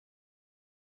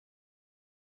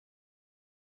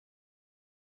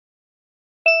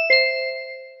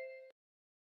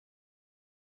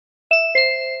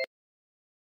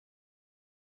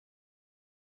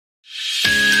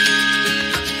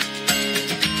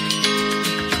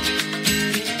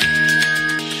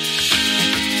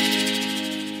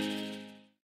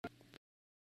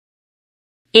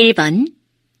1번.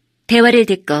 대화를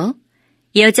듣고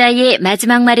여자의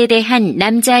마지막 말에 대한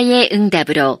남자의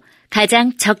응답으로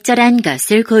가장 적절한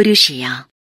것을 고르시오.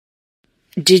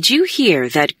 Did you hear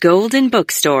that Golden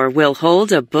Bookstore will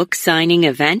hold a book signing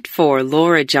event for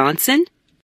Laura Johnson?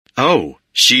 Oh,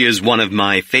 she is one of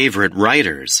my favorite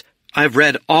writers. I've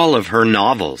read all of her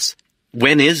novels.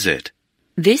 When is it?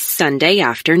 This Sunday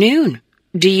afternoon.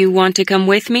 Do you want to come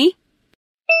with me?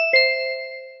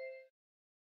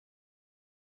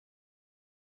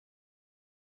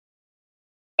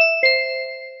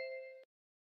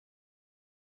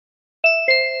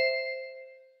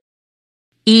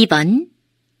 (2번)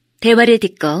 대화를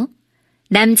듣고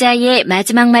남자의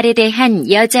마지막 말에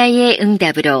대한 여자의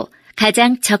응답으로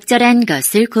가장 적절한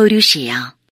것을 고르시오.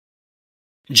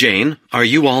 Jane, are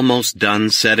you almost done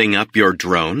setting up your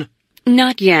drone?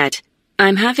 Not yet.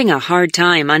 I'm having a hard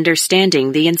time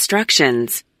understanding the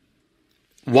instructions.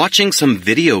 Watching some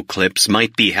video clips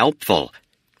might be helpful.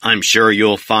 I'm sure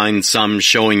you'll find some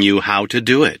showing you how to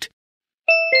do it.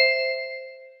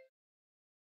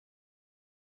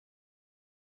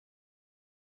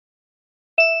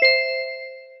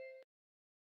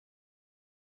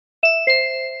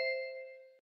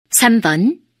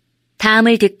 (3번)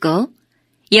 다음을 듣고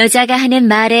여자가 하는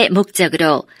말의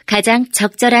목적으로 가장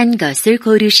적절한 것을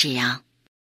고르시오.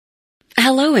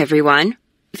 Hello, everyone.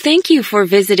 Thank you for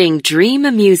visiting Dream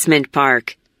Amusement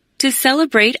Park. To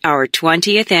celebrate our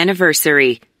 20th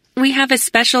anniversary, we have a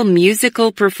special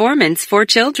musical performance for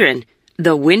children,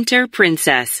 The Winter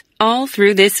Princess, all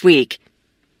through this week.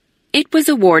 It was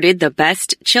awarded the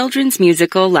Best Children's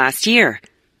Musical last year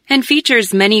and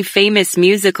features many famous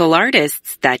musical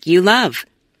artists that you love.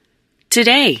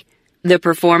 Today, the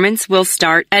performance will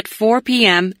start at 4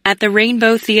 p.m. at the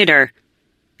Rainbow Theater.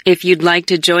 If you'd like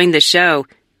to join the show,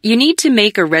 you need to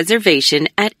make a reservation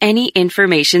at any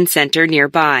information center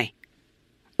nearby.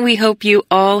 We hope you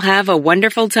all have a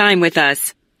wonderful time with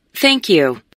us. Thank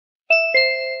you.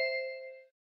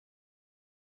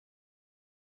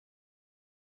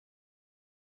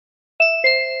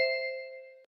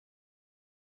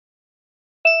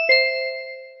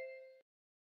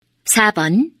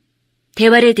 (4번)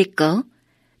 대화를 듣고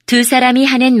두 사람이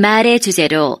하는 말의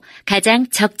주제로 가장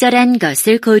적절한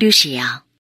것을 고르시오.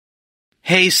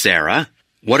 Hey, Sarah,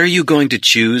 what are you going to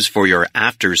choose for your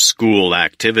after-school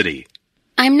activity?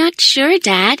 I'm not sure,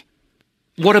 Dad.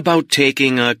 What about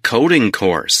taking a coding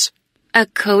course? A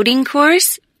coding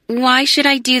course? Why should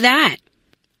I do that?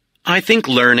 I think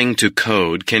learning to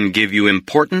code can give you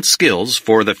important skills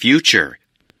for the future.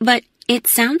 But it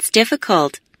sounds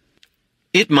difficult.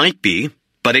 It might be,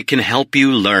 but it can help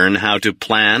you learn how to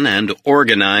plan and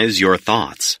organize your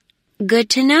thoughts. Good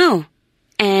to know.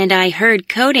 And I heard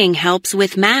coding helps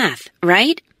with math,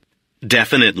 right?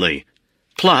 Definitely.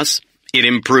 Plus, it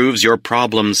improves your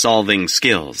problem-solving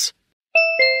skills.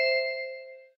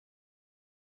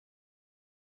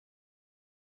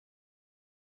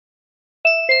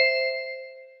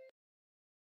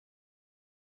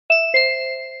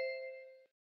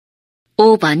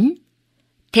 (5번)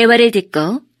 대화를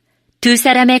듣고 두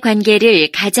사람의 관계를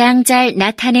가장 잘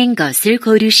나타낸 것을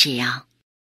고르시오.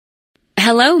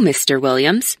 Hello, Mr.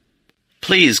 Williams.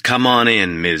 Please come on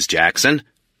in, Ms. Jackson.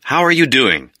 How are you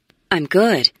doing? I'm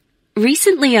good.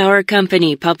 Recently, our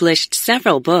company published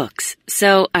several books,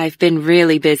 so I've been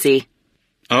really busy.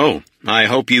 Oh, I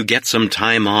hope you get some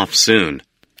time off soon.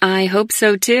 I hope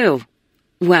so, too.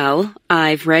 Well,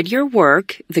 I've read your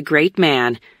work, The Great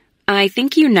Man. I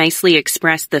think you nicely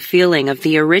expressed the feeling of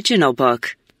the original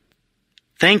book.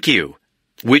 Thank you.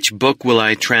 Which book will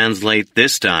I translate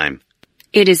this time?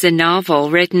 It is a novel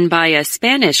written by a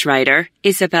Spanish writer,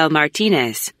 Isabel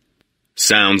Martinez.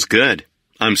 Sounds good.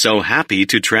 I'm so happy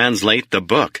to translate the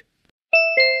book.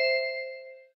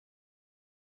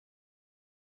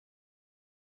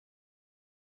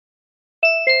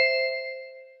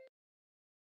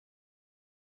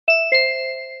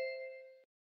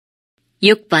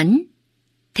 (6번)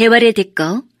 대화를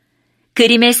듣고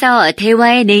그림에서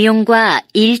대화의 내용과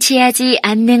일치하지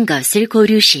않는 것을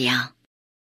고르시오.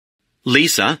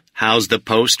 Lisa, how's the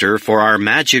poster for our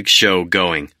magic show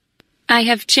going? I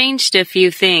have changed a few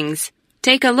things.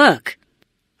 Take a look.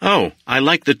 Oh, I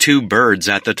like the two birds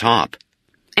at the top.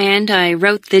 And I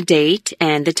wrote the date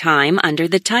and the time under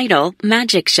the title,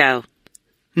 Magic Show.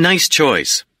 Nice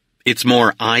choice. It's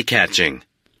more eye-catching.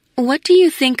 What do you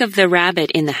think of the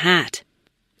rabbit in the hat?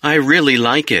 I really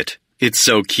like it. It's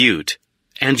so cute.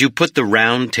 And you put the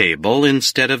round table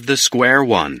instead of the square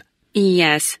one.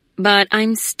 Yes, but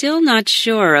I'm still not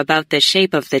sure about the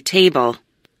shape of the table.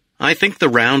 I think the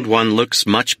round one looks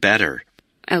much better.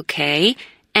 Okay.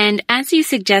 And as you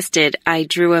suggested, I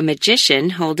drew a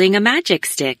magician holding a magic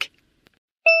stick.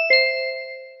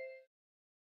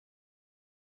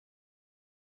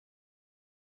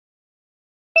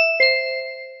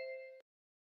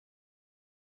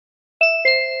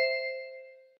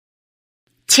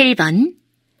 (7번)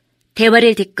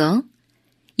 대화를 듣고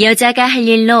여자가 할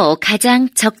일로 가장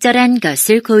적절한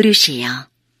것을 고르시오.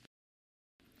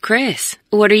 Chris,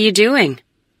 what are you doing?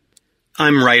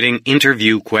 I'm writing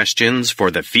interview questions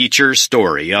for the feature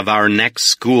story of our next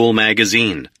school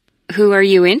magazine. Who are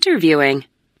you interviewing?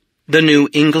 The new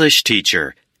English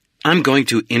teacher. I'm going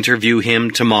to interview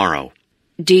him tomorrow.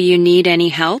 Do you need any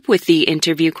help with the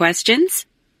interview questions?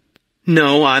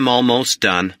 No, I'm almost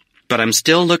done, but I'm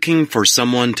still looking for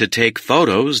someone to take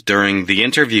photos during the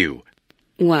interview.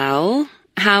 Well,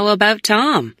 how about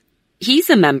Tom? He's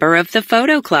a member of the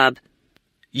photo club.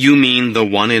 You mean the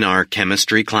one in our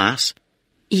chemistry class?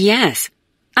 Yes,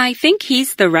 I think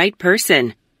he's the right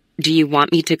person. Do you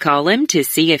want me to call him to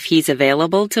see if he's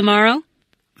available tomorrow?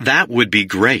 That would be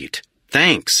great.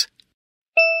 Thanks.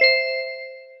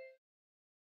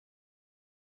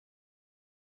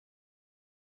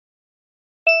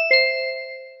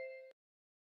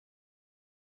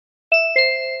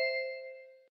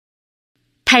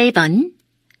 (8번)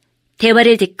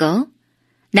 대화를 듣고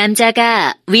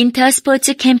남자가 윈터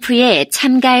스포츠 캠프에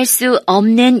참가할 수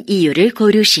없는 이유를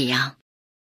고르시오.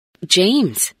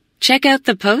 James, check out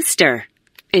the poster.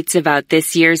 It's about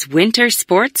this year's winter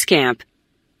sports camp.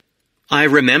 I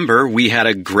remember we had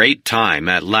a great time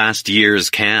at last year's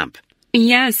camp.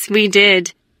 Yes, we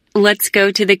did. Let's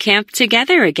go to the camp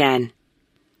together again.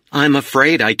 I'm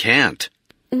afraid I can't.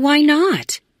 Why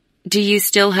not? Do you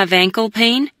still have ankle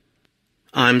pain?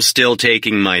 I'm still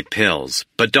taking my pills,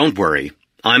 but don't worry.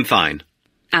 I'm fine.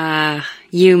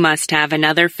 You must have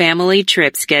another family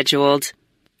trip scheduled.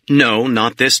 No,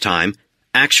 not this time.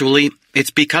 Actually,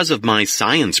 it's because of my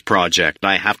science project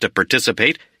I have to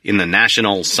participate in the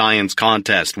National Science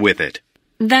Contest with it.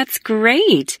 That's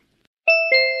great.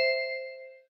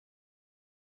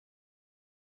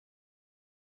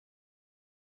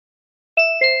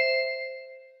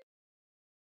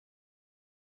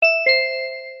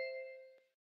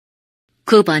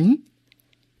 (9번)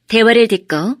 대화를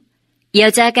듣고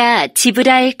여자가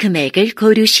지불할 금액을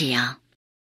고르시오.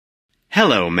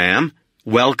 Hello, ma'am.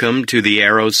 Welcome to the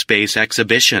aerospace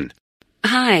exhibition.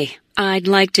 Hi, I'd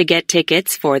like to get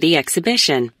tickets for the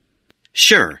exhibition.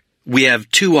 Sure. We have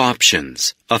two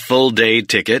options, a full-day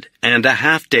ticket and a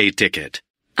half-day ticket.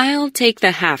 I'll take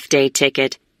the half-day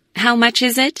ticket. How much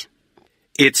is it?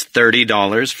 It's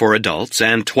 $30 for adults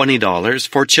and $20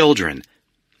 for children.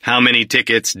 How many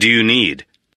tickets do you need?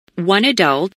 1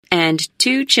 adult and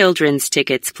 2 children's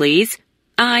tickets, please.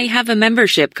 I have a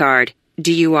membership card.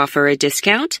 Do you offer a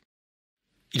discount?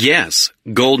 Yes,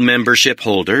 gold membership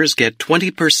holders get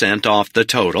 20% off the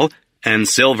total, and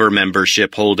silver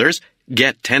membership holders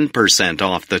get 10%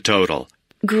 off the total.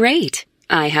 Great.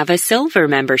 I have a silver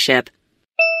membership.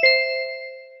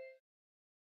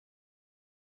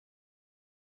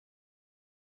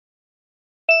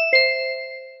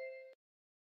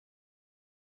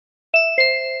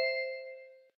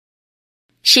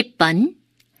 (10번)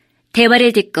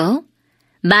 대화를 듣고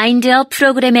마인드업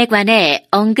프로그램에 관해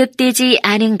언급되지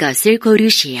않은 것을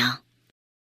고르시오.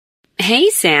 Hey,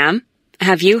 Sam.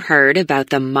 Have you heard about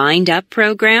the Mind Up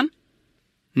program?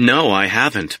 No, I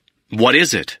haven't. What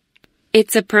is it?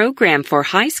 It's a program for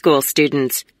high school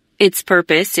students. Its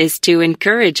purpose is to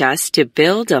encourage us to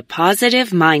build a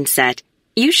positive mindset.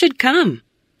 You should come.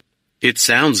 It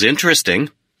sounds interesting.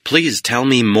 Please tell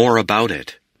me more about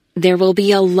it. There will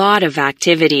be a lot of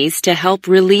activities to help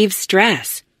relieve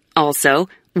stress. Also,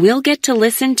 we'll get to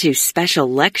listen to special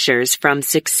lectures from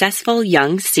successful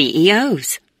young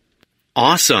CEOs.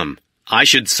 Awesome. I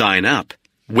should sign up.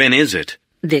 When is it?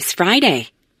 This Friday.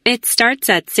 It starts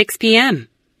at 6 p.m.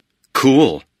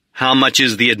 Cool. How much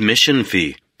is the admission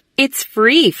fee? It's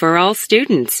free for all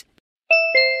students.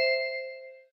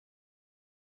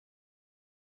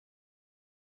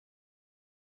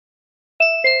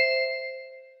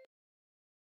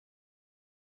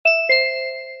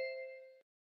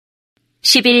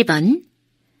 (11번)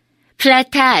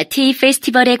 플라타 티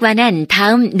페스티벌에 관한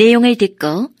다음 내용을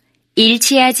듣고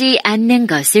일치하지 않는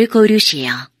것을 고르시오.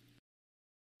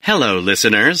 Hello,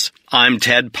 listeners. I'm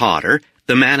Ted Potter,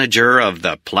 the manager of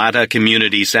the Plata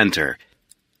Community Center.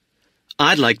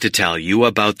 I'd like to tell you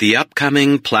about the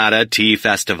upcoming Plata Tea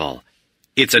Festival.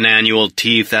 It's an annual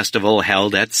tea festival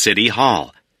held at City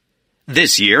Hall.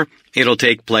 This year, it'll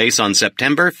take place on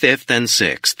September 5th and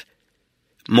 6th.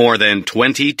 More than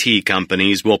 20 tea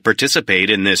companies will participate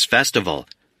in this festival.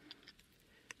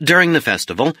 During the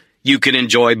festival, you can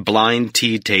enjoy blind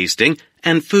tea tasting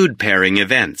and food pairing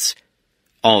events.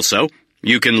 Also,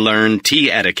 you can learn tea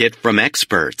etiquette from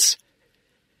experts.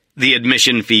 The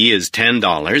admission fee is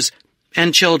 $10,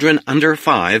 and children under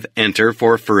 5 enter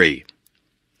for free.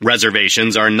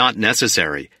 Reservations are not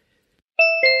necessary.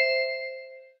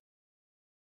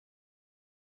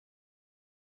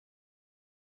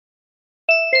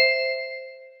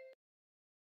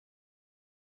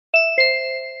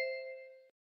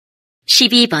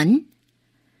 (12번)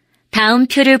 다음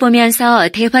표를 보면서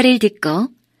대화를 듣고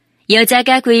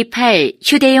여자가 구입할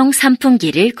휴대용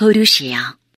선풍기를 고르시오.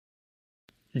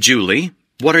 Julie,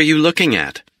 what are you looking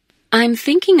at? I'm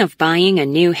thinking of buying a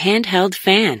new handheld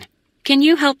fan. Can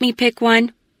you help me pick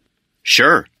one?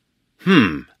 Sure.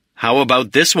 How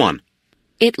about this one?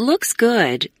 It looks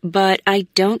good, but I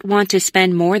don't want to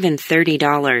spend more than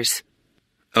 $30.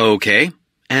 Okay,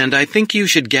 and I think you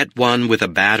should get one with a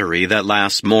battery that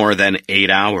lasts more than 8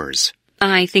 hours.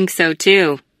 I think so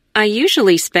too. I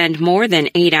usually spend more than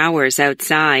 8 hours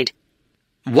outside.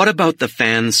 What about the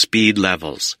fan speed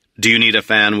levels? Do you need a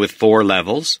fan with 4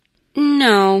 levels?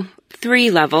 No,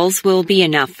 3 levels will be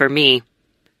enough for me.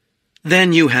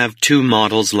 Then you have 2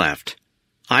 models left.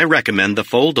 I recommend the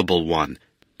foldable one.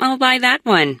 I'll buy that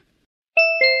one.